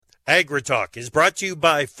AgriTalk is brought to you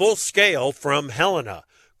by Full Scale from Helena.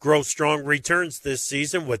 Grow strong returns this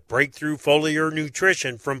season with breakthrough foliar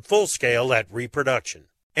nutrition from Full Scale at Reproduction.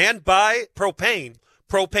 And by Propane.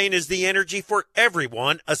 Propane is the energy for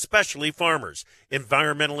everyone, especially farmers.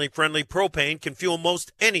 Environmentally friendly propane can fuel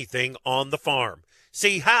most anything on the farm.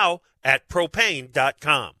 See how at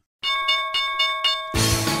propane.com.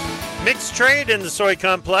 Mixed trade in the soy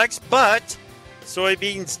complex, but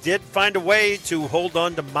soybeans did find a way to hold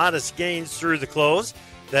on to modest gains through the close.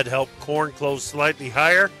 That helped corn close slightly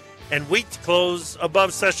higher and wheat close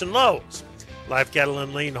above session lows. Live cattle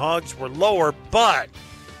and lean hogs were lower, but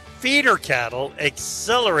feeder cattle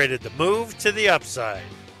accelerated the move to the upside.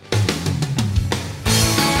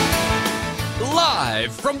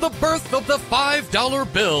 Live from the birth of the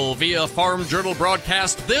 $5 bill via Farm Journal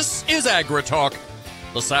broadcast, this is AgriTalk.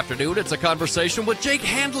 This afternoon, it's a conversation with Jake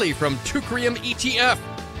Handley from Teucrium ETF.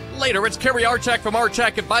 Later, it's Kerry Archak from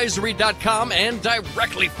ArchakAdvisory.com, and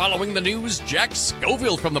directly following the news, Jack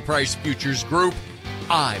Scoville from the Price Futures Group.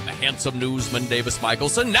 I'm handsome newsman Davis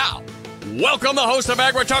Michelson. Now, welcome the host of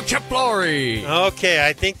AgriTalk, Chip Flory. Okay,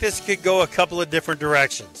 I think this could go a couple of different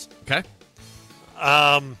directions. Okay.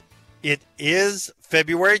 It is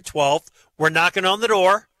February 12th. We're knocking on the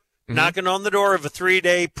door. Knocking on the door of a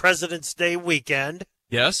 3-day President's Day weekend.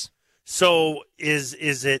 Yes. So is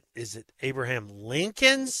it Abraham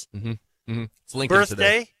Lincoln's It's Lincoln birthday?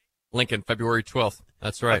 Today. Lincoln, February 12th.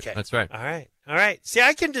 That's right. Okay. That's right. All right. See,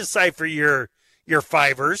 I can decipher your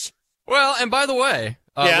fivers. Well, and by the way,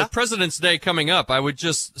 Yeah? with President's Day coming up, I would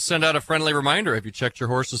just send out a friendly reminder. Have you checked your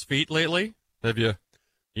horse's feet lately? Have you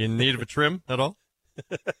in need of a trim at all?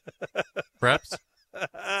 Perhaps?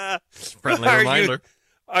 Friendly reminder.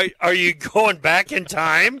 Are you going back in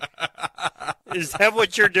time? Is that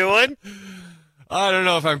what you're doing? I don't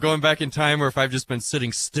know if I'm going back in time or if I've just been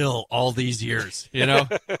sitting still all these years. You know,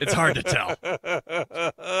 it's hard to tell.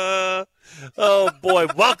 Oh, boy.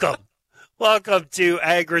 Welcome to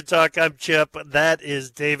AgriTalk. I'm Chip. That is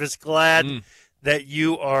Davis. Glad that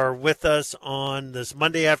you are with us on this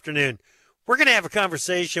Monday afternoon. We're going to have a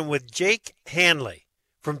conversation with Jake Handley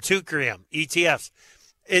from Teucrium ETFs.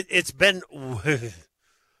 It's been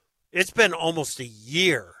almost a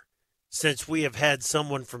year since we have had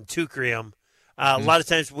someone from Teucrium. A lot of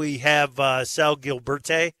times we have Sal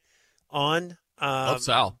Gilberte on.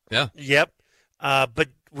 Sal, yeah. Yep. But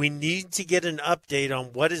we need to get an update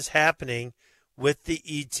on what is happening with the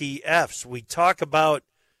ETFs. We talk about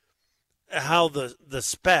how the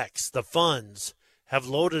specs, the funds, have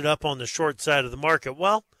loaded up on the short side of the market.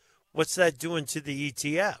 Well, what's that doing to the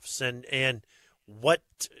ETFs? And what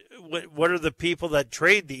are the people that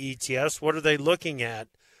trade the ETFs? What are they looking at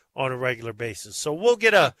on a regular basis? So we'll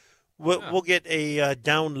get a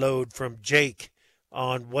download from Jake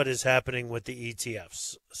on what is happening with the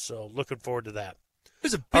ETFs. So looking forward to that.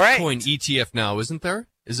 There's a Bitcoin ETF now, isn't there?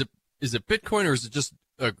 Is it Bitcoin or is it just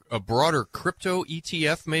a broader crypto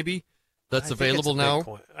ETF maybe that's available now?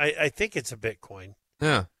 Bitcoin. I think it's a Bitcoin.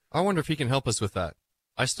 Yeah. I wonder if he can help us with that.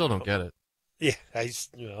 I still don't get it. Yeah,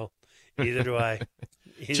 either do I.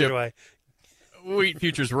 Wheat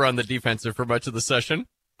futures were on the defensive for much of the session,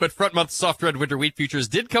 but front month soft red winter wheat futures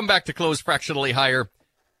did come back to close fractionally higher.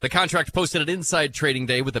 The contract posted an inside trading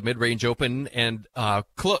day with a mid-range open and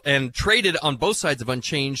traded on both sides of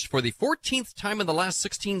unchanged for the 14th time in the last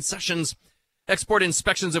 16 sessions. Export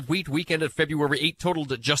inspections of wheat weekend at February 8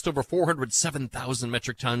 totaled just over 407,000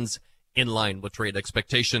 metric tons, in line with trade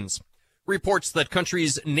expectations. Reports that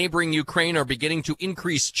countries neighboring Ukraine are beginning to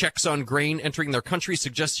increase checks on grain entering their country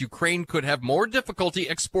suggests Ukraine could have more difficulty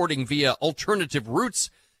exporting via alternative routes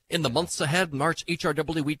in the months ahead. March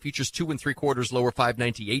HRW wheat futures 2 3/4 lower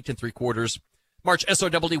 5.98 3/4. March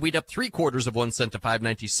SOW wheat up 3/4 of 1 cent to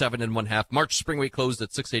 5.97 1/2. March spring wheat closed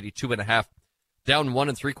at 6.82 1/2, down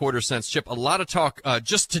 1 3/4 cents. Chip, a lot of talk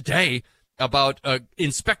just today about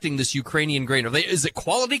inspecting this Ukrainian grain. Is it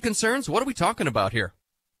quality concerns? What are we talking about here?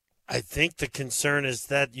 I think the concern is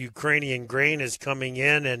that Ukrainian grain is coming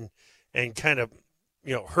in and kind of,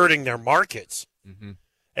 hurting their markets. Mm-hmm.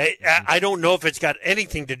 I don't know if it's got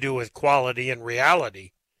anything to do with quality and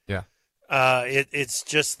reality. Yeah. It's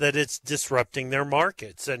just that it's disrupting their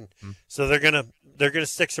markets, and so they're gonna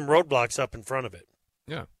stick some roadblocks up in front of it.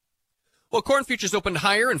 Yeah. Well, corn futures opened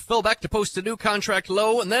higher and fell back to post a new contract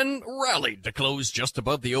low, and then rallied to close just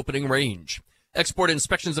above the opening range. Export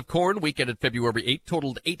inspections of corn week ended February 8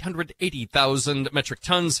 totaled 880,000 metric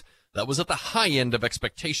tons. That was at the high end of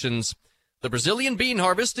expectations. The Brazilian bean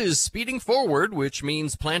harvest is speeding forward, which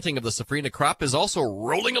means planting of the safrinha crop is also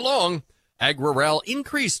rolling along. AgriRal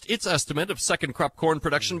increased its estimate of second crop corn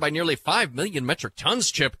production by nearly 5 million metric tons,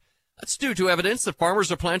 Chip. That's due to evidence that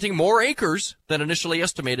farmers are planting more acres than initially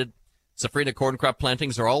estimated. Safrinha corn crop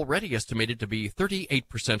plantings are already estimated to be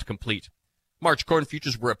 38% complete. March corn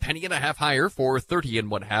futures were 1.5 higher for 30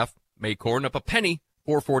 1/2. May corn up a penny,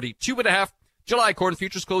 442 1/2. July corn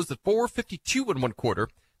futures closed at 452 1/4.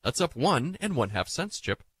 That's up 1 1/2 cents,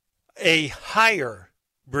 Chip. A higher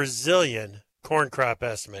Brazilian corn crop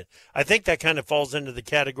estimate. I think that kind of falls into the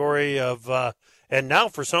category of, and now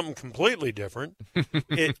for something completely different.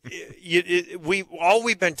 All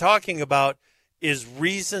we've been talking about is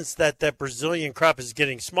reasons that Brazilian crop is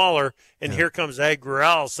getting smaller, and here comes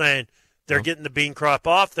AgriTalk saying they're getting the bean crop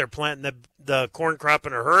off, they're planting the corn crop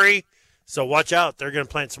in a hurry, so watch out, they're going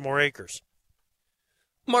to plant some more acres.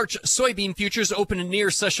 March soybean futures opened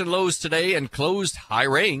near session lows today and closed high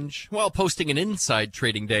range while posting an inside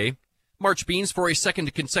trading day. March beans for a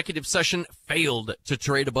second consecutive session failed to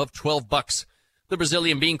trade above $12. The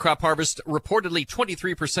Brazilian bean crop harvest reportedly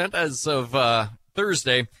 23% as of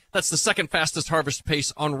Thursday. That's the second fastest harvest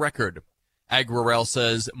pace on record. AgriTalk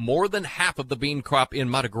says more than half of the bean crop in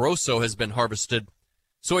Mato Grosso has been harvested.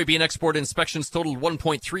 Soybean export inspections totaled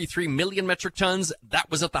 1.33 million metric tons.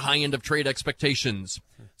 That was at the high end of trade expectations.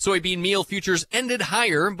 Soybean meal futures ended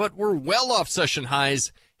higher, but were well off session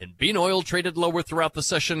highs. And bean oil traded lower throughout the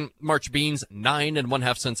session. March beans 9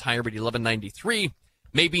 1/2 cents higher at 11.93.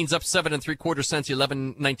 May beans up 7 3/4 cents,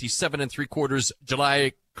 11.97 3/4.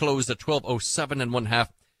 July closed at 12.07 1/2.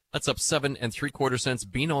 That's up 7 3/4 cents.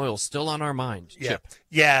 Bean oil still on our mind. Chip.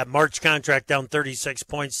 Yeah. March contract down 36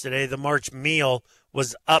 points today. The March meal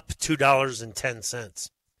was up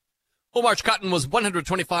 $2.10. Well, March cotton was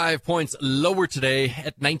 125 points lower today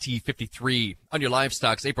at 90.53. On your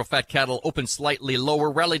livestocks, April fat cattle opened slightly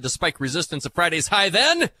lower, rallied to spike resistance at Friday's high,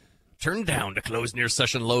 then turned down to close near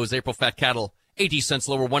session lows. April fat cattle 80 cents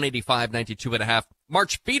lower, 185.92 1/2.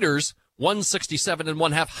 March feeders 167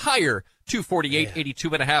 1/2 higher, 248.82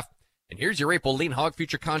 1/2. And here's your April lean hog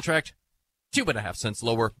future contract, 2.5 cents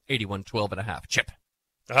lower, 81.12 1/2. Chip.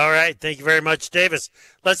 All right. Thank you very much, Davis.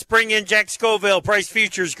 Let's bring in Jack Scoville, Price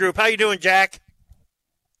Futures Group. How you doing, Jack?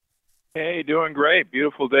 Hey, doing great.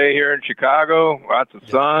 Beautiful day here in Chicago. Lots of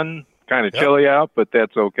sun. Kind of chilly out, but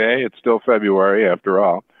that's okay. It's still February after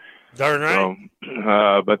all. Darn right.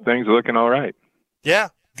 So, but things are looking all right. Yeah,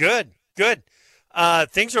 good.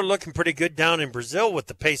 Things are looking pretty good down in Brazil with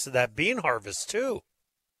the pace of that bean harvest, too.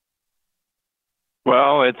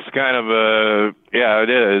 Well, it's kind of it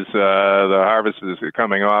is. The harvest is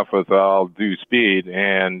coming off with all due speed,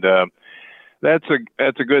 and that's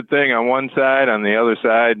a good thing on one side. On the other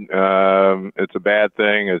side, it's a bad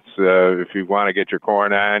thing. It's if you want to get your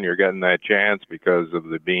corn on, you're getting that chance because of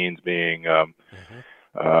the beans being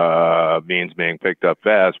picked up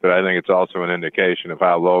fast. But I think it's also an indication of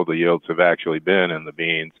how low the yields have actually been in the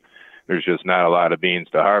beans. There's just not a lot of beans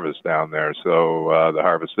to harvest down there, so the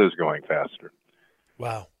harvest is going faster.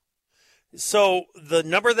 Wow. So the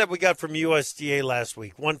number that we got from USDA last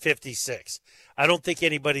week, 156, I don't think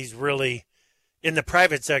anybody's really in the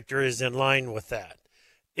private sector is in line with that.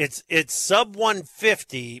 It's sub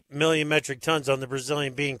 150 million metric tons on the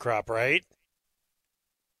Brazilian bean crop, right?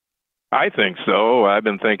 I think so. I've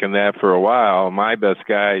been thinking that for a while. My best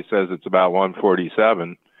guy says it's about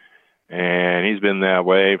 147. And he's been that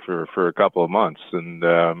way for a couple of months, and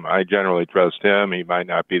I generally trust him. He might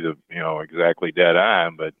not be exactly dead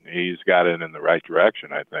on, but he's got it in the right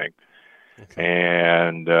direction, I think. Okay.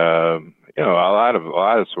 And a lot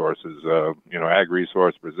of sources,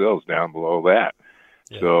 AgriSource Brazil is down below that,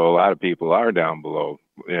 so a lot of people are down below,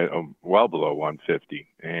 well below 150,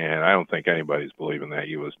 and I don't think anybody's believing that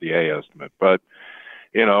USDA estimate, but.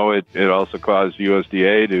 It also caused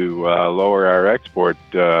USDA to lower our export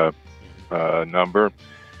number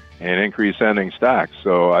and increase ending stocks.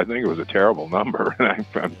 So I think it was a terrible number, and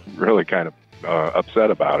I'm really kind of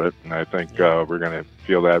upset about it. And I think we're going to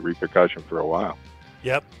feel that repercussion for a while.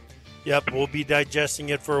 Yep. We'll be digesting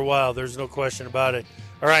it for a while. There's no question about it.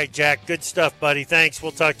 All right, Jack. Good stuff, buddy. Thanks.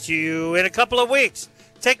 We'll talk to you in a couple of weeks.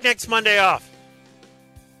 Take next Monday off.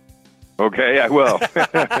 Okay, I will.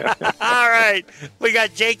 All right. We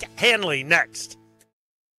got Jake Hanley next.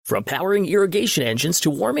 From powering irrigation engines to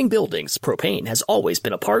warming buildings, propane has always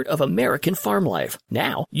been a part of American farm life.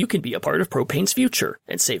 Now, you can be a part of propane's future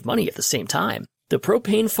and save money at the same time. The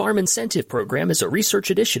Propane Farm Incentive Program is a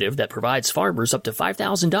research initiative that provides farmers up to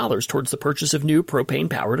 $5,000 towards the purchase of new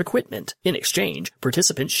propane-powered equipment. In exchange,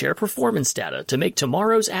 participants share performance data to make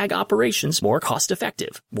tomorrow's ag operations more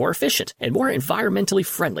cost-effective, more efficient, and more environmentally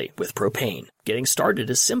friendly with propane. Getting started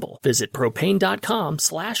is simple. Visit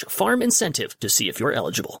propane.com/farm incentive to see if you're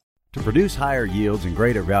eligible. To produce higher yields and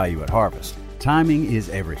greater value at harvest, timing is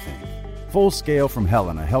everything. Full Scale from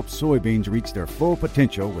Helena helps soybeans reach their full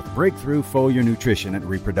potential with breakthrough foliar nutrition and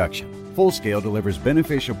reproduction. Full Scale delivers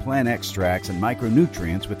beneficial plant extracts and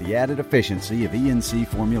micronutrients with the added efficiency of ENC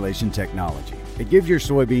formulation technology. It gives your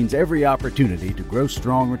soybeans every opportunity to grow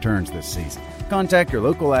strong returns this season. Contact your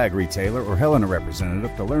local ag retailer or Helena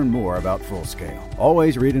representative to learn more about Full Scale.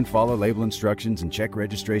 Always read and follow label instructions and check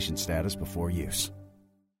registration status before use.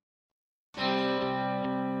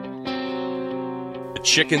 The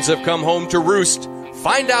chickens have come home to roost.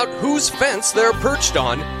 Find out whose fence they're perched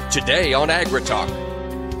on today on AgriTalk.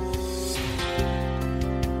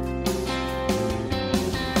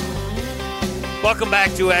 Welcome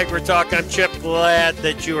back to AgriTalk. I'm Chip. Glad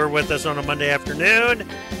that you are with us on a Monday afternoon.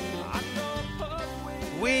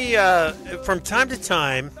 We, from time to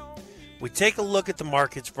time, we take a look at the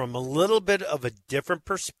markets from a little bit of a different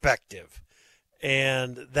perspective,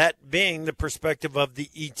 and that being the perspective of the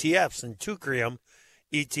ETFs and Tucrium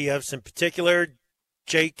ETFs in particular.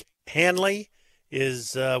 Jake Hanley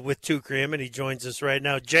is with Tucrium, and he joins us right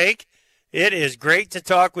now. Jake, it is great to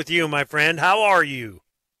talk with you, my friend. How are you?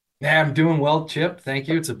 Yeah, I'm doing well, Chip. Thank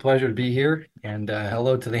you. It's a pleasure to be here. And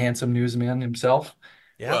hello to the handsome newsman himself.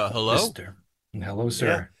 Yeah. Hello. Mr. Hello,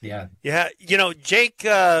 sir. Yeah. Yeah. You know, Jake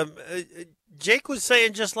was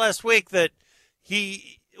saying just last week that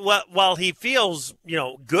while he feels,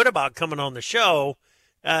 good about coming on the show,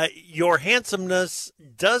 your handsomeness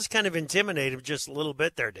does kind of intimidate him just a little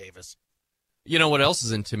bit there, Davis. You know what else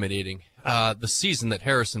is intimidating? The season that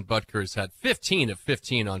Harrison Butker's had 15 of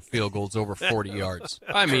 15 on field goals over 40 yards.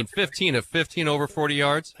 I mean, 15 of 15 over 40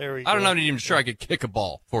 yards. I'm not even sure I could kick a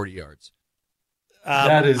ball 40 yards.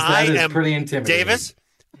 That is pretty intimidating.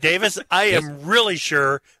 Davis, I am really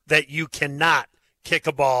sure that you cannot kick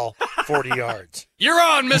a ball 40 yards. You're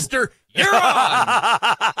on, mister. You're on.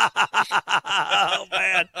 Oh,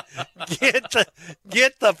 man.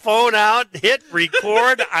 Get the phone out, hit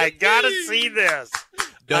record. I got to see this.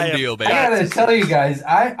 Done deal, baby. I gotta tell you guys,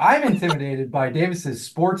 I'm intimidated by Davis's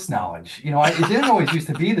sports knowledge. It didn't always used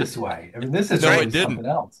to be this way. I mean, this is something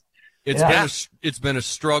else. It's been a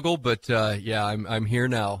struggle, but I'm here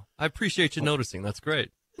now. I appreciate you noticing. That's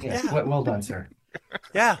great. Yeah. Well done, sir.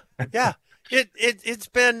 Yeah. It's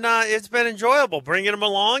been enjoyable bringing him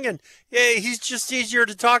along, and he's just easier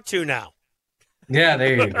to talk to now. Yeah,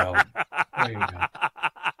 there you go.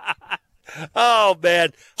 Oh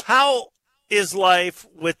man, how is life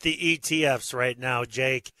with the ETFs right now,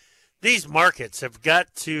 Jake? These markets have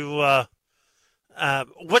got to.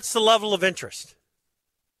 What's the level of interest?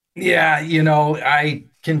 Yeah, I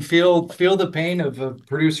can feel the pain of a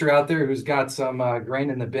producer out there who's got some grain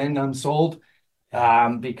in the bin unsold,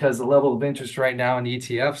 because the level of interest right now in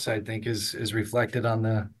ETFs, I think, is reflected on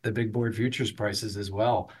the big board futures prices as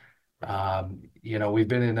well. We've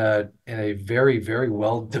been in a very, very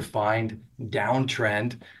well defined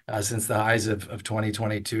downtrend since the highs of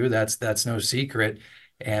 2022. That's no secret,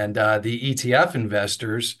 and the ETF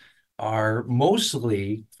investors are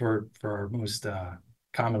mostly for our most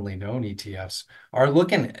commonly known ETFs are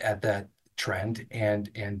looking at that trend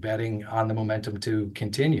and betting on the momentum to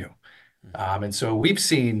continue. And so we've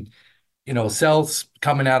seen, sells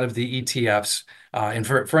coming out of the ETFs. And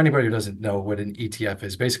for anybody who doesn't know what an ETF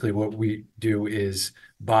is, basically what we do is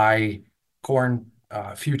buy corn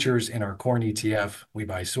futures in our corn ETF. We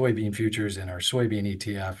buy soybean futures in our soybean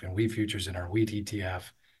ETF and wheat futures in our wheat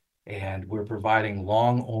ETF. And we're providing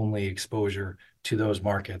long-only exposure to those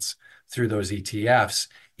markets through those ETFs.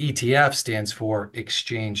 ETF stands for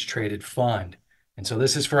Exchange Traded Fund. And so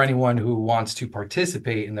this is for anyone who wants to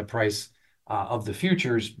participate in the price of the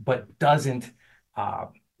futures, but doesn't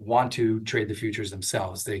want to trade the futures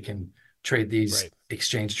themselves. They can trade these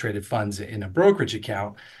exchange traded funds in a brokerage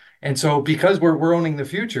account. And so because we're owning the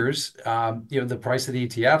futures, the price of the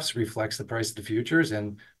ETFs reflects the price of the futures.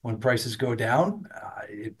 And when prices go down,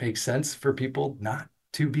 it makes sense for people not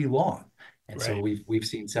to be long. And so we've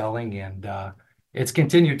seen selling, and it's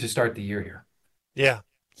continued to start the year here. Yeah.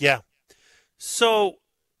 So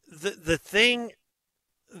the thing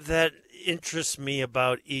that interests me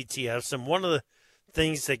about ETFs, and one of the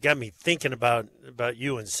things that got me thinking about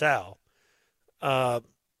you and Sal,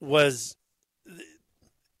 was,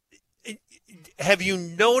 have you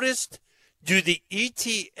noticed, do the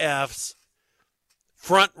ETFs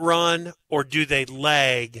front run or do they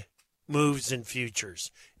lag moves in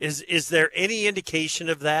futures? Is there any indication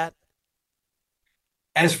of that?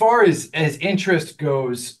 As far as interest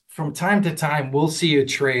goes, from time to time, we'll see a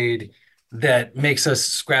trade that makes us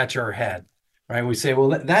scratch our head, right? We say, well,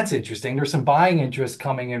 that's interesting. There's some buying interest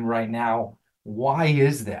coming in right now. Why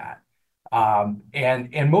is that?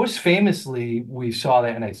 And most famously, we saw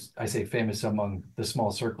that, and I say famous among the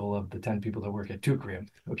small circle of the 10 people that work at Tucrium.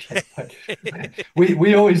 Okay, but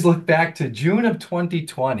we always look back to June of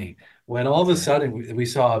 2020 when all of a sudden we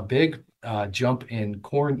saw a big jump in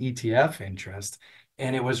corn ETF interest,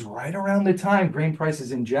 and it was right around the time grain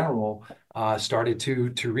prices in general started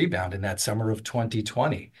to rebound in that summer of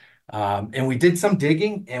 2020. And we did some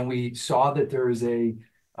digging, and we saw that there is a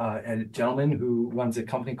gentleman who runs a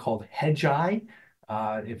company called Hedgeye.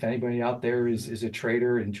 If anybody out there is a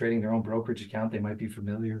trader and trading their own brokerage account, they might be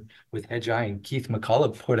familiar with Hedgeye. And Keith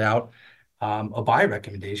McCullough put out a buy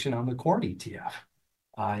recommendation on the corn ETF.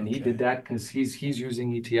 And he did that because he's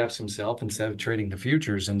using ETFs himself instead of trading the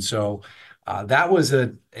futures. And so that was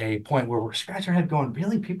a point where we're scratching our head going,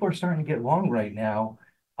 really, people are starting to get long right now.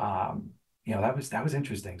 That was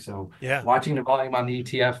interesting. So watching the volume on the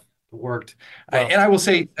ETF worked. Well, and I will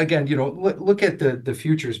say again, look at the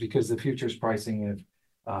futures, because the futures pricing,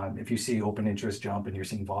 if you see open interest jump and you're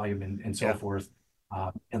seeing volume and so forth,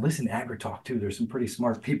 and listen to AgriTalk too. There's some pretty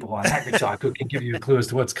smart people on AgriTalk who can give you a clue as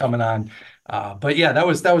to what's coming on. But yeah, that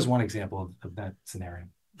was one example of that scenario.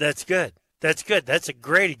 That's good. That's good. That's a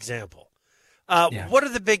great example. What are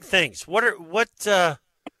the big things? What's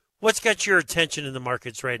got your attention in the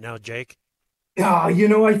markets right now, Jake?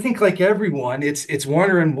 I think like everyone, it's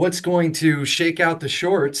wondering what's going to shake out the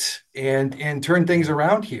shorts and turn things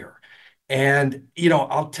around here. And,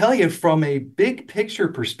 I'll tell you from a big picture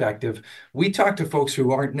perspective, we talk to folks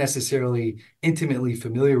who aren't necessarily intimately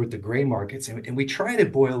familiar with the grain markets, and we try to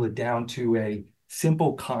boil it down to a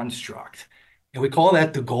simple construct. And we call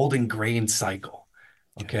that the golden grain cycle.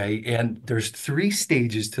 Okay. And there's 3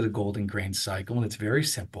 stages to the golden grain cycle, and it's very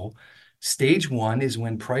simple. Stage 1 is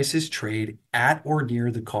when prices trade at or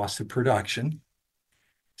near the cost of production.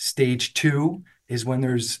 Stage 2 is when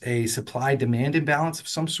there's a supply-demand imbalance of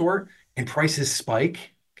some sort and prices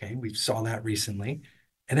spike. Okay, we saw that recently.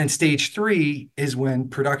 And then stage 3 is when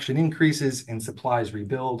production increases and supplies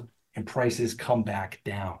rebuild and prices come back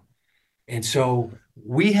down. And so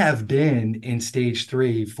we have been in stage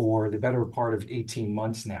 3 for the better part of 18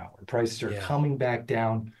 months now. Where prices are coming back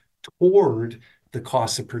down toward the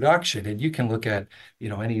cost of production. And you can look at,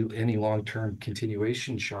 any long-term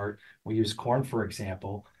continuation chart. We use corn, for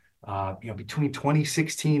example, between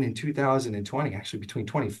 2016 and 2020, actually between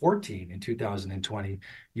 2014 and 2020,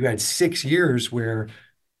 you had 6 years where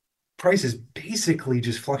prices basically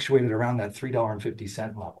just fluctuated around that $3.50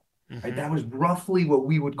 level. Right? That was roughly what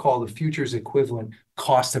we would call the futures equivalent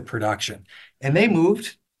cost of production. And they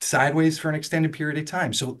moved sideways for an extended period of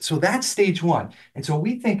time. So that's stage 1. And so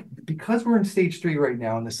we think, because we're in stage 3 right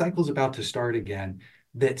now and the cycle's about to start again,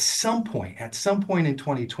 that at some point in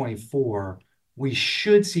 2024, we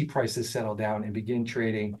should see prices settle down and begin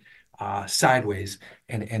trading sideways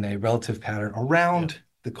in a relative pattern around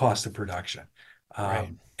the cost of production.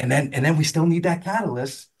 And then we still need that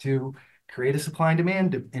catalyst to create a supply and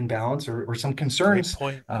demand imbalance or some concerns,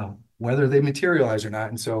 whether they materialize or not.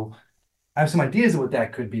 And so I have some ideas of what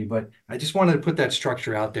that could be, but I just wanted to put that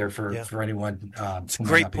structure out there for anyone. It's a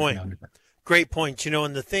great point. Great point.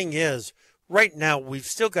 And the thing is, right now, we've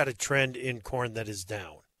still got a trend in corn that is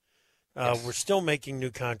down. We're still making new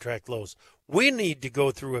contract lows. We need to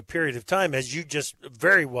go through a period of time, as you just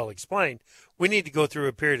very well explained, we need to go through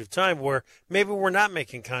a period of time where maybe we're not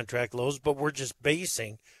making contract lows, but we're just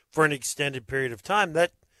basing for an extended period of time.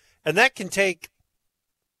 That can take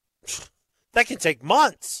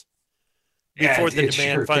months before the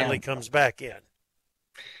demand finally comes back in.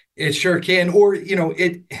 It sure can. Or,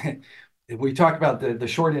 we talk about the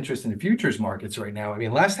short interest in the futures markets right now. I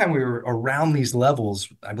mean, last time we were around these levels,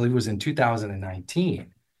 I believe it was in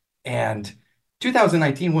 2019. And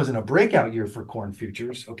 2019 wasn't a breakout year for corn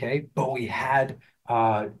futures, okay? But we had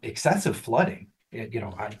excessive flooding.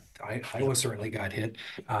 I was certainly got hit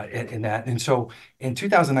in that. And so in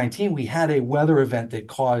 2019, we had a weather event that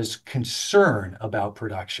caused concern about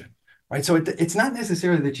production, right? So it's not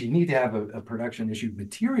necessarily that you need to have a production issue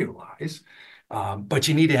materialize, but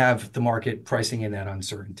you need to have the market pricing in that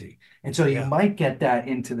uncertainty. And so you might get that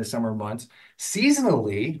into the summer months.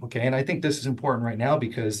 Seasonally, okay, and I think this is important right now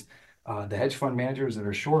because the hedge fund managers that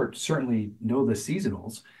are short certainly know the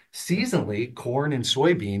seasonals. Seasonally, corn and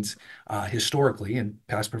soybeans, historically, and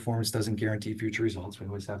past performance doesn't guarantee future results. We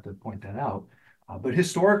always have to point that out. But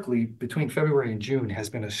historically, between February and June has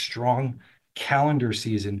been a strong calendar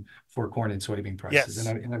season for corn and soybean prices. Yes.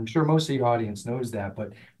 And I'm sure most of your audience knows that,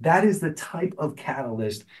 but that is the type of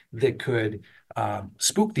catalyst that could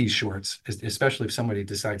spook these shorts, especially if somebody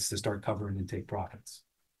decides to start covering and take profits.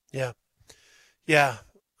 Yeah. Yeah.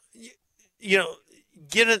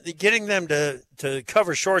 getting them to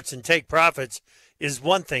cover shorts and take profits is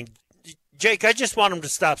one thing. Jake, I just want them to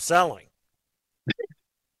stop selling.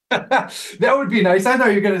 That would be nice. I thought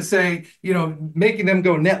you were going to say, making them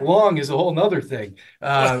go net long is a whole nother thing,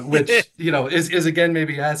 which, is again,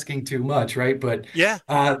 maybe asking too much, right? But yeah,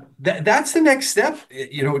 that's the next step,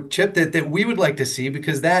 Chip, that we would like to see,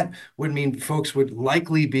 because that would mean folks would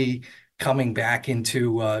likely be coming back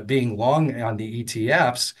into being long on the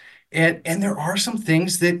ETFs. And there are some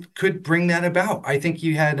things that could bring that about. I think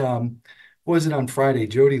you had, what was it on Friday,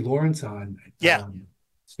 Jody Lawrence on,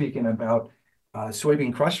 speaking about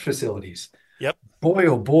soybean crush facilities. Yep. Boy,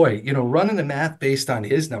 oh boy, running the math based on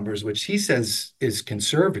his numbers, which he says is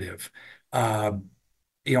conservative. I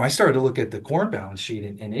started to look at the corn balance sheet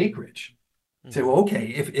and acreage. So, okay,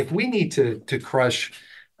 if we need to crush,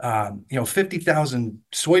 50,000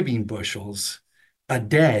 soybean bushels a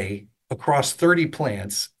day across 30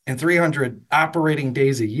 plants and 300 operating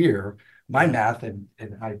days a year, my math, and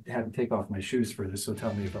I had to take off my shoes for this, so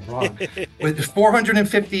tell me if I'm wrong, with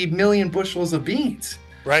 450 million bushels of beans.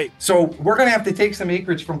 Right. So we're going to have to take some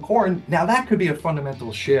acreage from corn. Now that could be a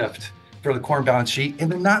fundamental shift for the corn balance sheet in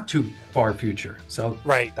the not too far future. So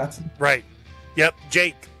that's right. Yep.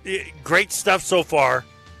 Jake, great stuff so far.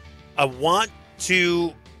 I want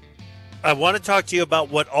to talk to you about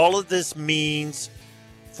what all of this means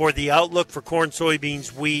for the outlook for corn,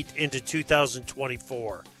 soybeans, wheat into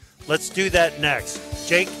 2024. Let's do that next.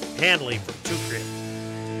 Jake Handley from Tucrim.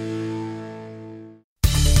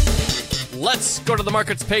 Let's go to the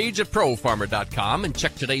markets page at profarmer.com and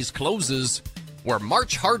check today's closes, where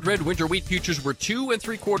March hard red winter wheat futures were 2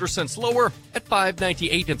 3/4 cents lower at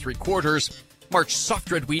 5.98 3/4. March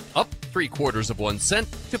soft red wheat up 3/4 cent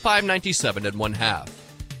to 5.97 1/2.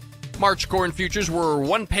 March corn futures were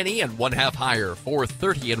 1 penny and 1/2 higher,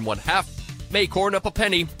 4.30 1/2. May corn up a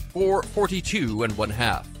penny, 4.42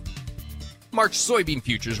 1/2. March soybean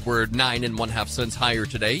futures were 9 1/2 cents higher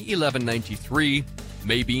today, 11.93.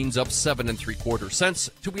 May beans up 7 3/4 cents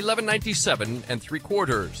to 11.97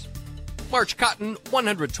 3/4. March cotton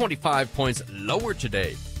 125 points lower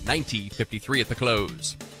today, 90.53 at the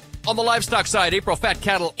close. On the livestock side, April fat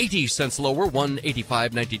cattle 80 cents lower,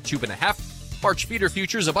 185.92 1/2. March feeder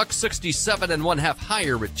futures $1.67 1/2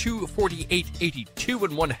 higher at 248.82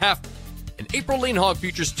 1/2. And April lean hog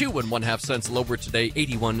futures 2 1/2 cents lower today,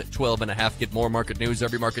 81.12 1/2. Get more market news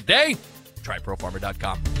every market day. Try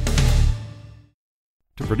profarmer.com.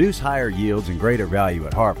 To produce higher yields and greater value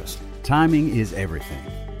at harvest, timing is everything.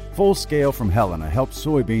 Full Scale from Helena helps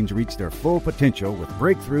soybeans reach their full potential with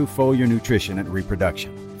breakthrough foliar nutrition and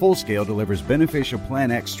reproduction. Full Scale delivers beneficial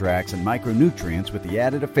plant extracts and micronutrients with the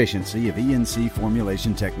added efficiency of ENC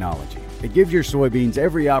formulation technology. It gives your soybeans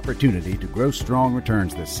every opportunity to grow strong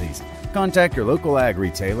returns this season. Contact your local ag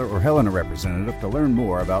retailer or Helena representative to learn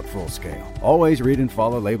more about Full Scale. Always read and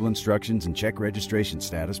follow label instructions and check registration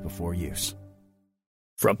status before use.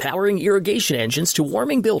 From powering irrigation engines to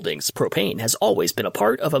warming buildings, propane has always been a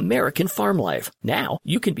part of American farm life. Now,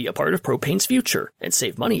 you can be a part of propane's future and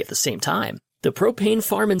save money at the same time. The Propane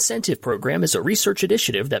Farm Incentive Program is a research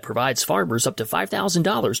initiative that provides farmers up to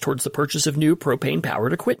 $5,000 towards the purchase of new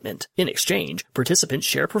propane-powered equipment. In exchange, participants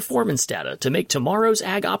share performance data to make tomorrow's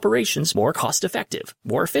ag operations more cost-effective,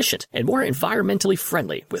 more efficient, and more environmentally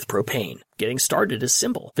friendly with propane. Getting started is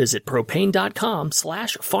simple. Visit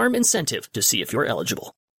propane.com/farm incentive to see if you're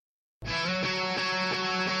eligible.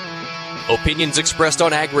 Opinions expressed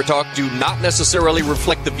on AgriTalk do not necessarily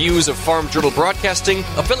reflect the views of Farm Journal Broadcasting,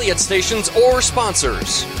 affiliate stations, or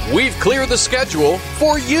sponsors. We've cleared the schedule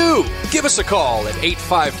for you. Give us a call at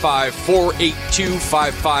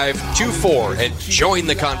 855-482-5524 and join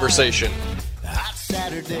the conversation.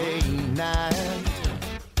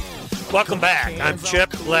 Welcome back. I'm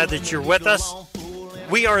Chip. Glad that you're with us.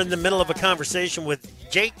 We are in the middle of a conversation with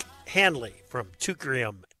Jake Handley from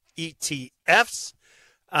Tucrim ETFs.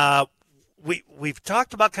 We've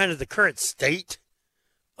talked about kind of the current state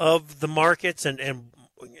of the markets and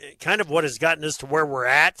kind of what has gotten us to where we're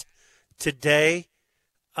at today.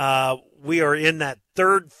 We are in that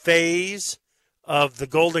third phase of the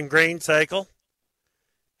golden grain cycle,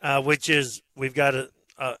 which is we've got a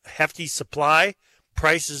hefty supply.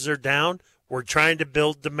 Prices are down. We're trying to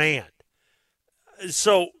build demand.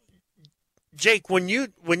 So, Jake, when you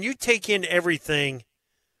take in everything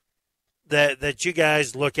that you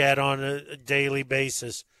guys look at on a daily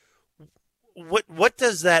basis, what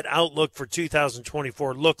does that outlook for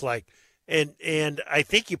 2024 look like? And I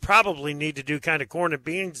think you probably need to do kind of corn and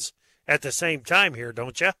beans at the same time here,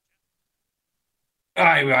 don't you?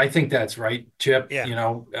 I think that's right, Chip.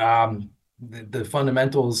 Yeah. The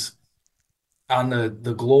fundamentals on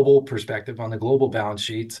the global perspective, on the global balance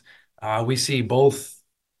sheets, we see both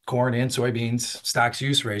corn and soybeans stocks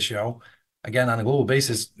use ratio, again, on a global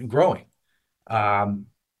basis, growing. And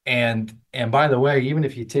by the way, even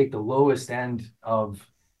if you take the lowest end of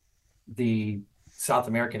the South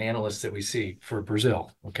American analysts that we see for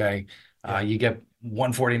Brazil, okay, you get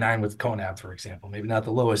 149 with CONAB, for example, maybe not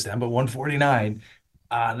the lowest end, but 149.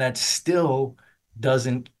 That still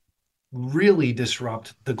doesn't really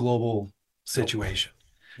disrupt the global situation.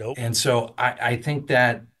 Nope. And so I think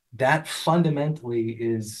that fundamentally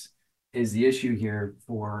is the issue here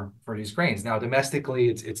for these grains. Now, domestically,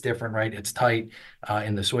 it's different, right? It's tight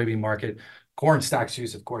in the soybean market. Corn stocks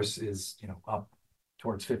use, of course, is up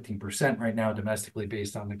towards 15% right now domestically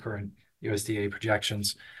based on the current USDA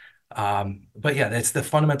projections. But yeah, that's the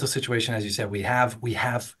fundamental situation. As you said, we have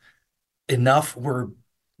enough. We're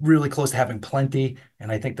really close to having plenty,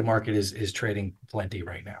 and I think the market is trading plenty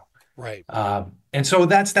right now. Right. And so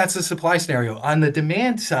that's the supply scenario. On the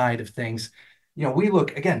demand side of things, we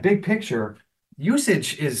look again, big picture,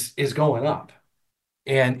 usage is going up,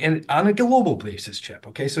 and on a global basis, Chip.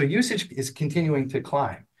 Okay, so usage is continuing to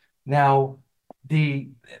climb. Now, the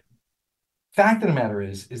fact of the matter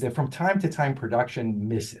is that from time to time, production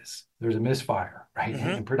misses. There's a misfire, right? Mm-hmm.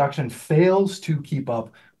 And production fails to keep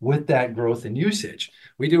up with that growth in usage.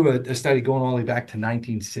 We do a study going all the way back to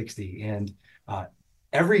 1960, and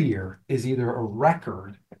every year is either a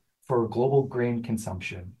record for global grain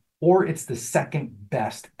consumption or it's the second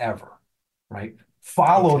best ever, right?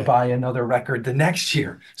 Followed by another record the next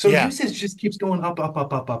year. So usage just keeps going up, up,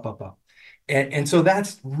 up, up, up, up, up. And so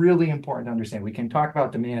that's really important to understand. We can talk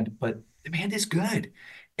about demand, but demand is good.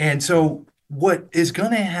 And so what is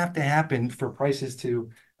going to happen for prices to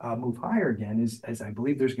move higher again is I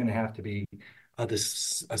believe there's going to have to be a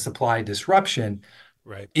supply disruption,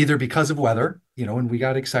 right? Either because of weather, and we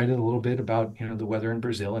got excited a little bit about, the weather in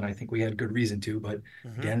Brazil, and I think we had good reason to, but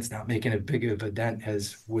again, it's not making as big of a dent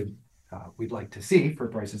as we'd like to see for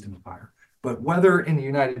prices to move higher. But weather in the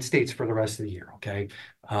United States for the rest of the year, okay?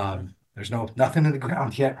 There's nothing in the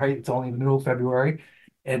ground yet, right? It's only the middle of February.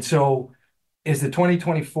 And so is the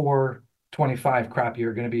 2024-25 crop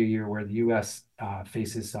year going to be a year where the U.S.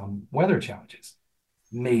 faces some weather challenges?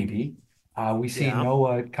 Maybe. We see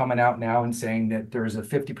NOAA coming out now and saying that there's a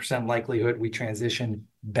 50% likelihood we transition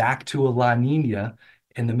back to a La Nina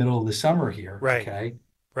in the middle of the summer here. Right. Okay.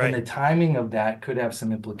 Right. And the timing of that could have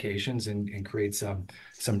some implications and create some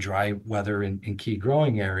dry weather in key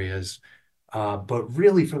growing areas. But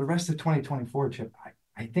really, for the rest of 2024, Chip,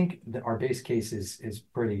 I think that our base case is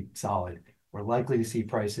pretty solid. We're likely to see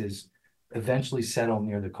prices eventually settle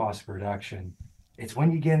near the cost of production. It's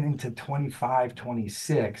when you get into 25,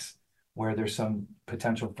 26, where there's some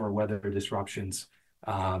potential for weather disruptions.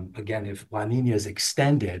 Again, if La Nina is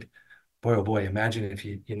extended, boy, oh boy, imagine if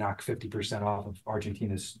you knock 50% off of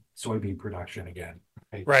Argentina's soybean production again.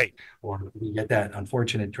 Right. Or we get that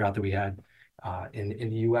unfortunate drought that we had in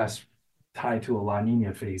the U.S. tied to a La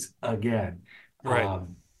Nina phase again. Right.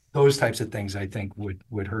 Those types of things, I think,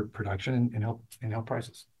 would hurt production and help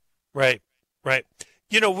prices. Right. Right.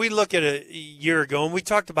 We look at a year ago, and we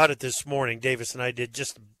talked about it this morning, Davis and I did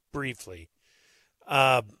just briefly.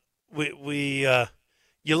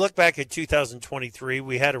 You look back at 2023,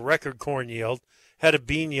 we had a record corn yield, had a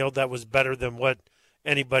bean yield that was better than what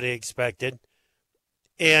anybody expected.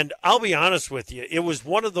 And I'll be honest with you, it was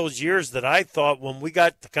one of those years that I thought when we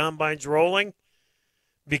got the combines rolling,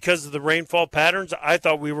 because of the rainfall patterns, I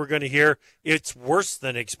thought we were going to hear it's worse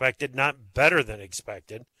than expected, not better than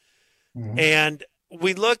expected. Mm-hmm. And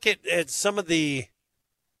we look at some of the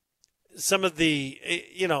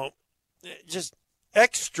just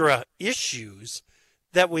extra issues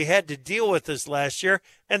that we had to deal with this last year.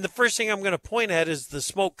 And the first thing I'm going to point at is the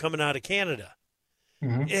smoke coming out of Canada.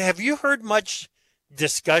 Mm-hmm. Have you heard much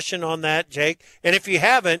discussion on that, Jake? And if you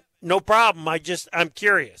haven't, no problem. I'm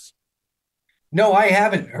curious. No, I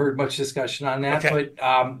haven't heard much discussion on that, but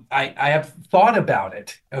I have thought about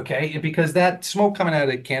it, okay? Because that smoke coming out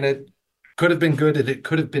of Canada could have been good and it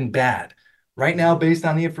could have been bad. Right now, based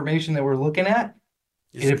on the information that we're looking at,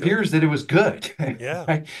 it appears that it was good. Yeah.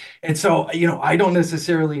 Right? And so, I don't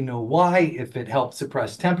necessarily know why, if it helped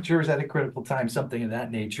suppress temperatures at a critical time, something of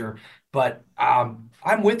that nature. But I'm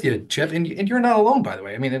with you, Chip, and you're not alone, by the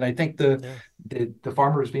way. I mean, and I think the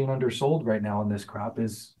farmers being undersold right now in this crop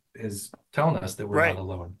is telling us that we're not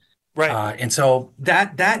alone. Right. And so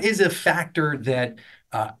that is a factor that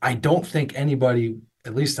I don't think anybody,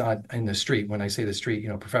 at least in the street, when I say the street,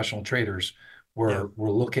 professional traders were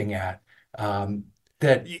looking at.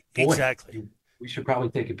 That exactly. We should probably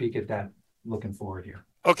take a peek at that looking forward here.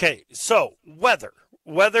 Okay, so weather.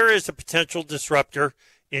 weather is a potential disruptor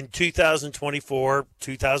in 2024,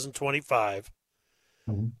 2025.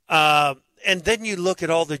 And then you look at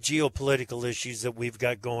all the geopolitical issues that we've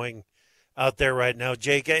got going out there right now,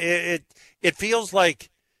 Jake. It feels like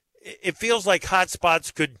hot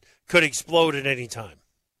spots could explode at any time.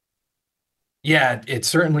 Yeah, it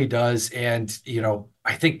certainly does. And,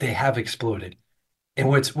 I think they have exploded. And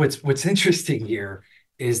what's interesting here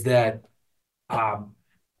is that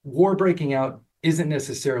war breaking out isn't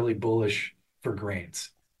necessarily bullish for grains.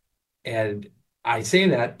 And I say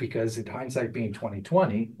that because in hindsight being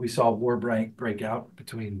 2020, we saw war break out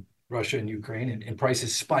between Russia and Ukraine, and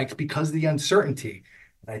prices spiked because of the uncertainty.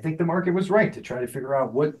 And I think the market was right to try to figure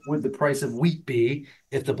out what would the price of wheat be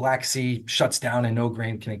if the Black Sea shuts down and no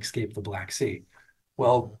grain can escape the Black Sea.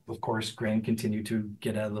 Well, of course, grain continued to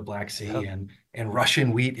get out of the Black Sea, and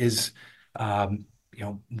Russian wheat is,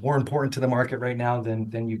 more important to the market right now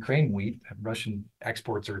than Ukraine wheat. Russian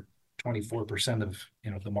exports are 24% of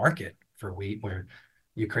the market for wheat, where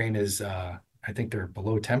Ukraine is, I think they're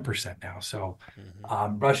below 10% now. So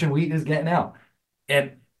Russian wheat is getting out.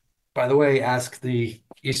 And by the way, ask the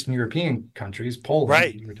Eastern European countries, Poland.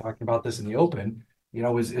 Right. You were talking about this in the open.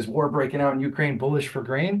 Is war breaking out in Ukraine bullish for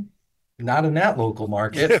grain? Not in that local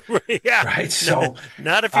market. Yeah. Right. So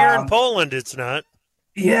not if you're in Poland, it's not.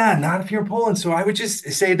 Yeah, not if you're in Poland. So I would just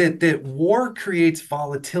say that war creates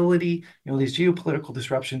volatility. These geopolitical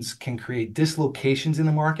disruptions can create dislocations in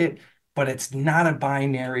the market, but it's not a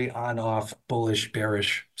binary on-off bullish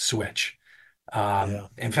bearish switch.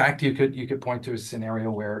 In fact, you could point to a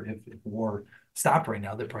scenario where if war stopped right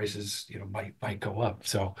now, the prices might go up.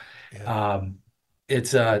 So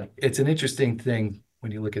it's an interesting thing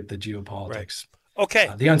when you look at the geopolitics. Right.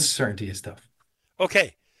 Okay. The uncertainty is tough.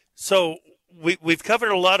 Okay. So we've covered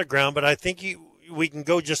a lot of ground, but I think we can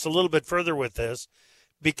go just a little bit further with this,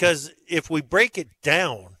 because if we break it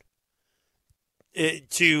down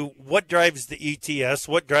to what drives the ETS,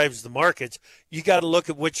 what drives the markets, you got to look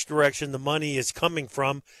at which direction the money is coming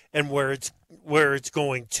from and where it's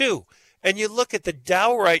going to. And you look at the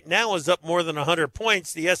Dow right now is up more than 100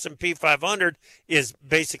 points. The S&P 500 is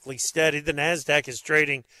basically steady. The Nasdaq is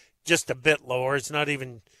trading just a bit lower. It's not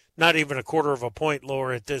even a quarter of a point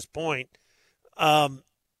lower at this point.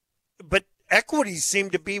 But equities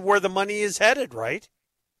seem to be where the money is headed, right?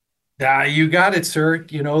 You got it, sir.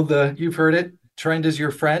 You've heard it. Trend is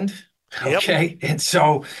your friend. Yep. Okay. And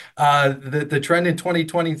so the trend in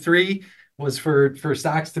 2023 was for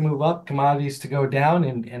stocks to move up, commodities to go down,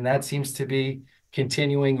 and that seems to be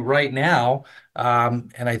continuing right now.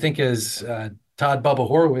 And I think as Todd Bubba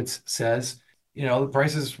Horowitz says, the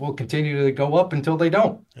prices will continue to go up until they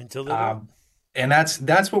don't. And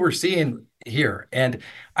that's what we're seeing here. And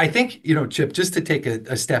I think, Chip, just to take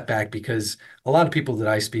a step back, because a lot of people that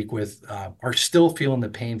I speak with are still feeling the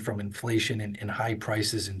pain from inflation and high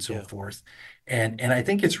prices and so forth. And I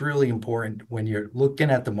think it's really important when you're looking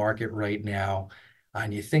at the market right now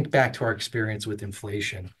and you think back to our experience with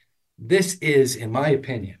inflation. This is, in my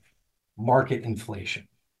opinion, market inflation.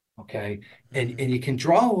 Okay. And you can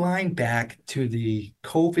draw a line back to the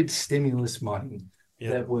COVID stimulus money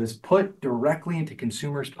that was put directly into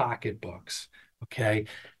consumers' pocketbooks. Okay.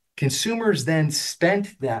 Consumers then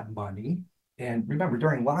spent that money. And remember,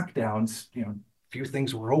 during lockdowns, few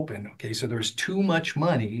things were open. Okay. So there's too much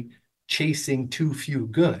money chasing too few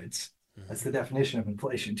goods. That's the definition of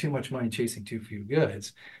inflation. Too much money chasing too few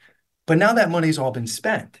goods. But now that money's all been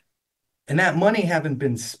spent. And that money having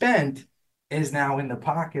been spent is now in the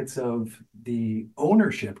pockets of the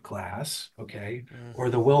ownership class, okay, or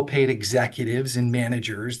the well-paid executives and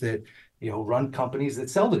managers that, run companies that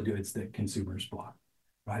sell the goods that consumers bought,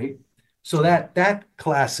 right? So that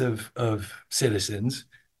class of citizens,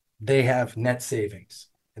 they have net savings,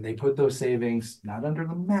 and they put those savings not under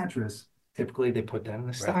the mattress. Typically, they put that in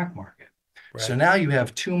the stock market. Right. So now you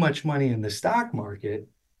have too much money in the stock market.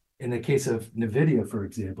 In the case of NVIDIA, for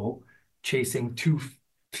example, chasing too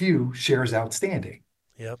few shares outstanding.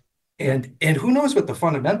 Yep. And who knows what the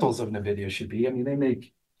fundamentals of NVIDIA should be? I mean, they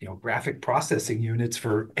make graphic processing units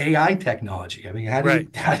for AI technology. I mean, how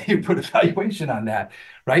do you put a valuation on that,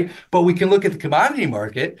 right? But we can look at the commodity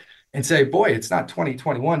market and say, boy, it's not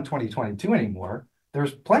 2021, 2022 anymore.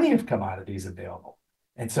 There's plenty of commodities available.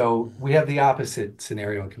 And so we have the opposite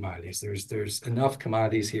scenario in commodities. There's enough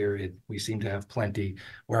commodities here. We seem to have plenty.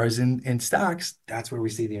 Whereas in stocks, that's where we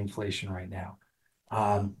see the inflation right now.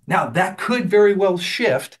 Now, that could very well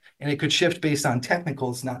shift, and it could shift based on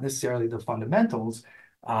technicals, not necessarily the fundamentals.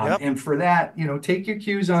 And for that, take your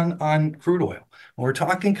cues on crude oil. When we're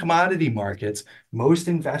talking commodity markets, most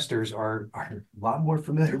investors are a lot more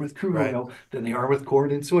familiar with crude oil than they are with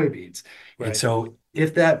corn and soybeans. Right. And so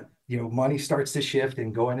if that money starts to shift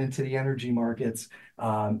and going into the energy markets,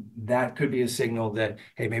 that could be a signal that,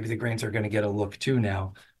 hey, maybe the grains are going to get a look too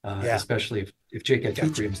now, Yeah. especially if Jake at Gotcha.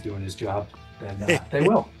 Tucrium's doing his job, then they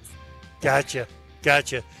will. Gotcha.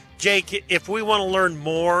 Jake, if we want to learn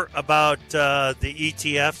more about the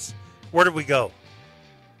ETFs, where do we go?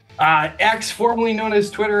 X, formerly known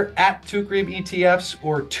as Twitter, at Tucrium ETFs,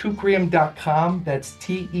 or tucrium.com. That's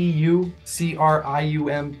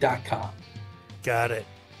TEUCRIUM.com. Got it.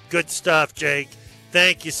 Good stuff, Jake.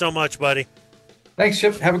 Thank you so much, buddy. Thanks,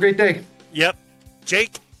 Chip. Have a great day. Yep.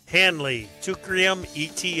 Jake Hanley, Tucrium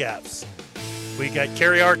ETFs. We got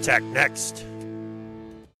Carrie Artak next.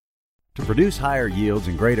 To produce higher yields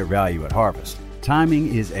and greater value at harvest,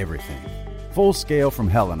 timing is everything. Full Scale from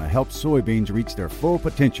Helena helps soybeans reach their full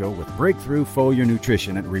potential with breakthrough foliar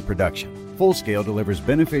nutrition and reproduction. Full Scale delivers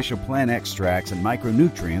beneficial plant extracts and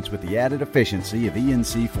micronutrients with the added efficiency of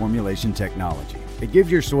ENC formulation technology. It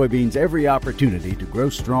gives your soybeans every opportunity to grow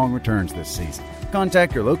strong returns this season.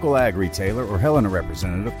 Contact your local ag retailer or Helena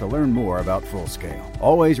representative to learn more about Full Scale.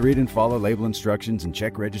 Always read and follow label instructions and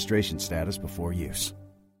check registration status before use.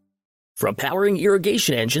 From powering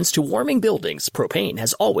irrigation engines to warming buildings, propane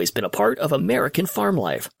has always been a part of American farm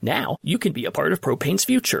life. Now, you can be a part of propane's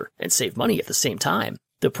future and save money at the same time.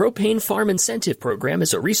 The Propane Farm Incentive Program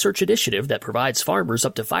is a research initiative that provides farmers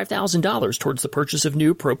up to $5,000 towards the purchase of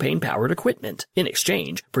new propane-powered equipment. In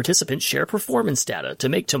exchange, participants share performance data to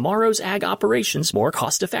make tomorrow's ag operations more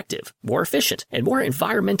cost-effective, more efficient, and more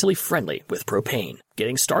environmentally friendly with propane.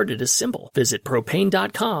 Getting started is simple. Visit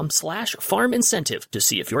propane.com/farm incentive to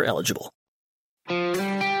see if you're eligible. In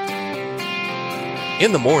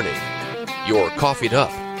the morning, you're coffeeed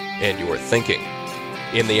up and you're thinking.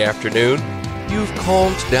 In the afternoon, you've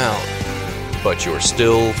calmed down, but you're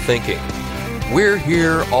still thinking. We're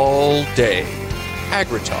here all day.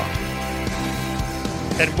 AgriTalk.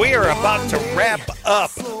 And we are about to wrap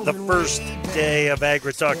up the first day of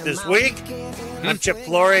AgriTalk this week. I'm Chip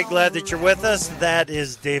Flory. Glad that you're with us. That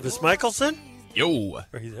is Davis Michelson. Yo.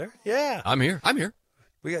 Are you there? Yeah. I'm here.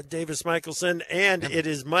 We got Davis Michelson, and it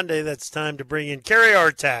is Monday. That's time to bring in Carrie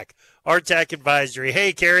Artak, Artak Advisory.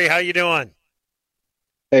 Hey, Carrie, how you doing?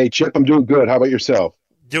 Hey, Chip, I'm doing good. How about yourself?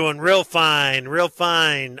 Doing real fine.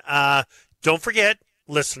 Don't forget,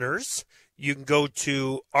 listeners, you can go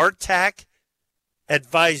to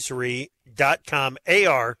artakadvisory.com,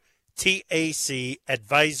 ARTAC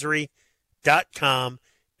advisory.com,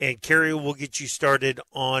 and Carrie will get you started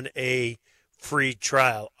on a free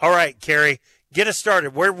trial. All right, Carrie, get us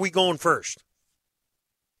started. Where are we going first?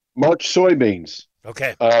 March soybeans.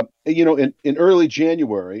 Okay. In early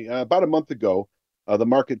January, about a month ago, the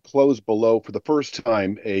market closed below, for the first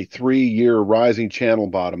time, a 3-year rising channel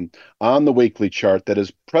bottom on the weekly chart that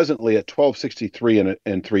is presently at 1263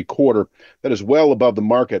 and 3/4. That is well above the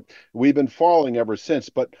market. We've been falling ever since,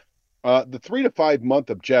 but the 3 to 5 month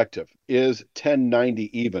objective is 1090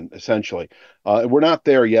 even, essentially. We're not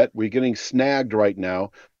there yet. We're getting snagged right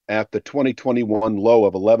now at the 2021 low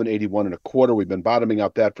of 1181 and a quarter. We've been bottoming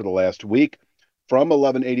out that for the last week. From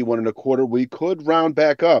 1181 and a quarter, we could round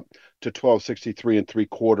back up to 1263 and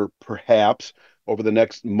 3/4, perhaps over the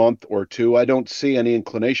next month or two. I don't see any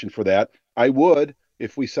inclination for that. I would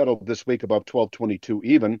if we settled this week above 1222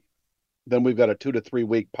 even. Then we've got a 2 to 3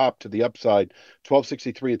 week pop to the upside.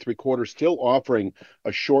 1263 and 3/4 still offering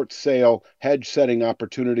a short sale hedge setting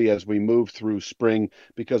opportunity as we move through spring,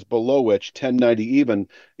 because below which 1090 even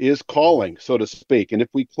is calling, so to speak. And if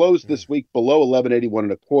we close this week below 1181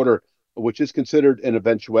 and a quarter, which is considered an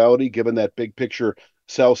eventuality given that big picture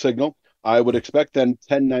sell signal, I would expect then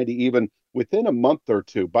 1090 even within a month or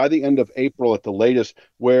two, by the end of April at the latest,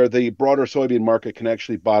 where the broader soybean market can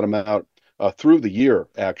actually bottom out through the year,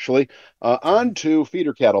 actually. On to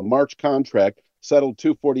feeder cattle. March contract settled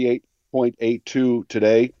 248.82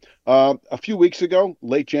 today. A few weeks ago,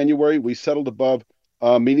 late January, we settled above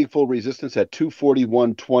meaningful resistance at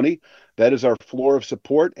 241.20. That is our floor of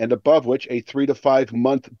support, and above which a 3 to 5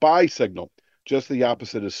 month buy signal. Just the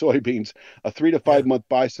opposite of soybeans. A 3 to 5 month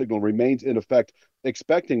buy signal remains in effect,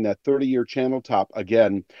 expecting that 30-year channel top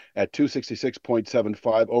again at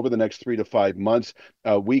 266.75 over the next 3 to 5 months.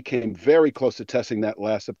 We came very close to testing that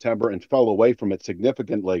last September and fell away from it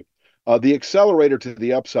significantly. The accelerator to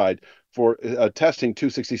the upside for testing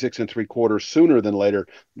 266 and 3/4 sooner than later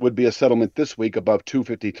would be a settlement this week above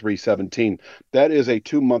 253.17. That is a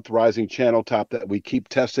 2-month rising channel top that we keep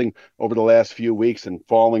testing over the last few weeks and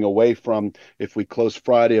falling away from. If we close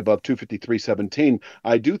Friday above 253.17,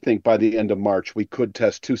 I do think by the end of March we could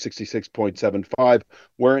test 266.75,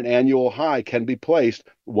 where an annual high can be placed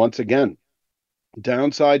once again.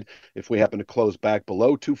 Downside, if we happen to close back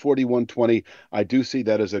below 241.20, I do see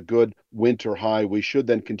that as a good winter high. We should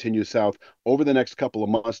then continue south over the next couple of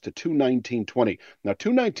months to 219.20. Now,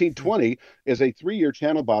 219.20 is a 3-year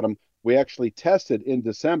channel bottom we actually tested in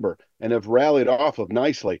December and have rallied off of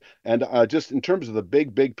nicely. And just in terms of the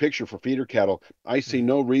big picture for feeder cattle, I see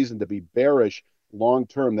no reason to be bearish long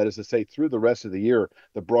term, that is to say through the rest of the year,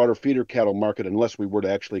 the broader feeder cattle market, unless we were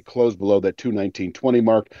to actually close below that 219.20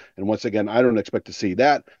 mark. And once again, I don't expect to see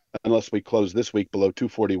that unless we close this week below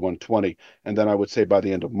 241.20, and then I would say by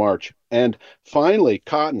the end of March. And finally,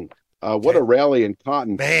 cotton. What a rally in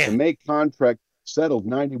cotton. Man. The May contract settled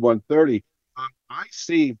 91.30. I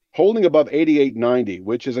see holding above 88.90,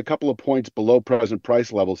 which is a couple of points below present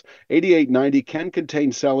price levels. 88.90 can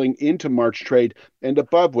contain selling into March trade, and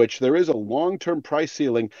above which there is a long-term price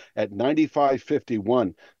ceiling at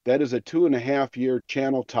 95.51. That is a 2.5-year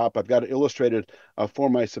channel top. I've got it illustrated for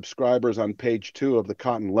my subscribers on page 2 of the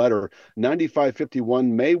cotton letter. 95.51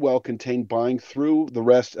 may well contain buying through the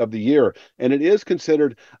rest of the year, and it is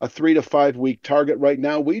considered a 3 to 5 week target right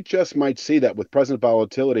now. We just might see that with present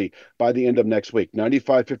volatility by the end of next week.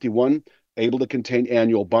 95.51 able to contain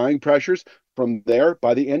annual buying pressures. From there,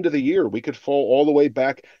 by the end of the year, we could fall all the way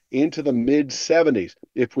back into the mid 70s.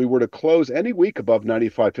 If we were to close any week above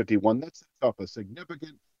 95.51, that sets off a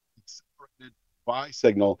significant accelerated buy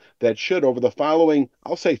signal that should, over the following,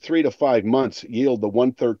 I'll say 3 to 5 months, yield the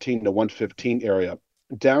 113 to 115 area.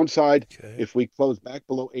 Downside, if we close back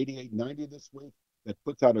below 88.90 this week, that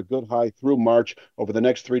puts out a good high through March. Over the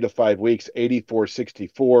next 3 to 5 weeks,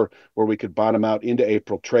 84.64, where we could bottom out into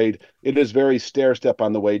April trade. It is very stair-step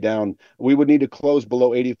on the way down. We would need to close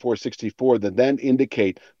below 84.64 to then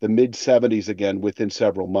indicate the mid-70s again within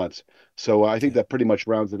several months. So I think that pretty much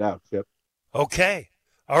rounds it out, Chip. Okay.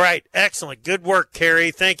 All right. Excellent. Good work,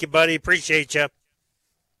 Kerry. Thank you, buddy. Appreciate you.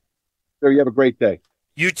 Sir, you have a great day.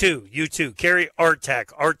 You too. You too. Kerry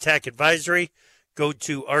Artak Advisory. Go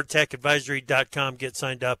to artakadvisory.com, get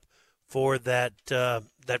signed up for that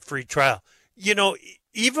free trial. You know,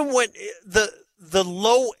 even when the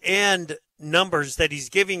low end numbers that he's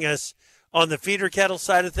giving us on the feeder cattle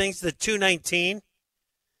side of things, the 219,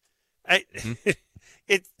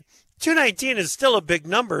 219 is still a big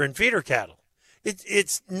number in feeder cattle.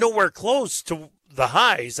 It's nowhere close to the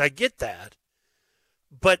highs. I get that,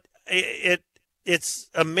 but it's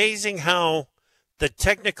amazing how the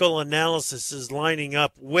technical analysis is lining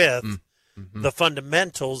up with the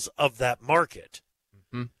fundamentals of that market,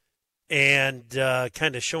 and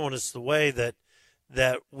kind of showing us the way that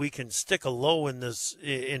we can stick a low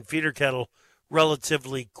in feeder cattle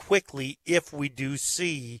relatively quickly if we do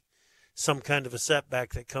see some kind of a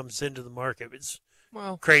setback that comes into the market. It's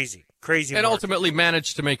crazy. And market. Ultimately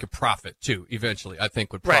manage to make a profit too. Eventually, I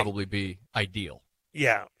think would probably be ideal.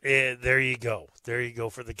 Yeah, there you go. There you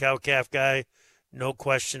go for the cow-calf guy. No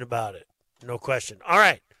question about it. No question. All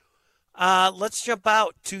right. Let's jump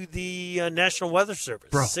out to the National Weather Service.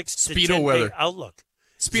 Bro, 6 to Speedo 10 weather. Outlook.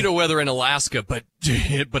 Speedo weather in Alaska, but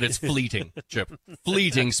it's fleeting, Chip.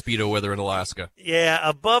 Fleeting Speedo weather in Alaska. Yeah,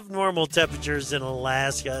 above normal temperatures in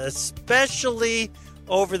Alaska, especially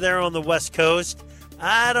over there on the West Coast.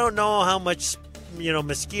 I don't know how much,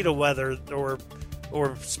 mosquito weather or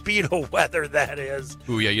Speedo weather that is.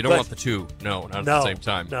 Ooh, yeah, you don't want the two. No, not at the same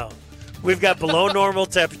time. No. We've got below normal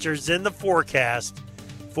temperatures in the forecast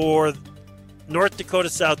for North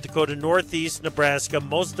Dakota, South Dakota, Northeast Nebraska,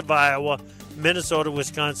 most of Iowa, Minnesota,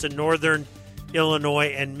 Wisconsin, Northern Illinois,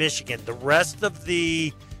 and Michigan. The rest of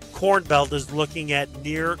the Corn Belt is looking at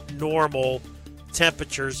near normal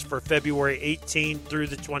temperatures for February 18 through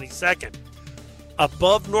the 22nd.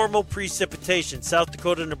 Above normal precipitation, South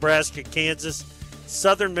Dakota, Nebraska, Kansas,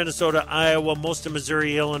 southern Minnesota, Iowa, most of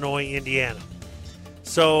Missouri, Illinois, Indiana.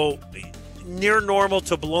 So near normal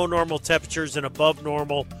to below normal temperatures and above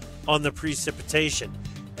normal on the precipitation.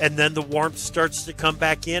 And then the warmth starts to come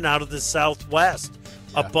back in out of the southwest.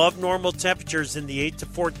 Yeah. Above normal temperatures in the 8 to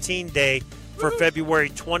 14 day for February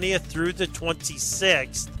 20th through the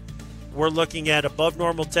 26th. We're looking at above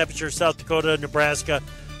normal temperatures, South Dakota, Nebraska,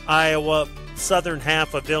 Iowa, southern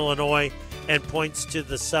half of Illinois, and points to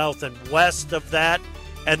the south and west of that.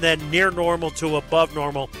 And then near normal to above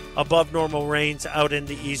normal rains out in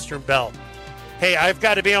the eastern belt. Hey, I've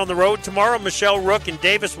got to be on the road tomorrow. Michelle, Rook, and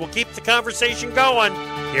Davis will keep the conversation going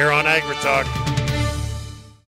here on AgriTalk.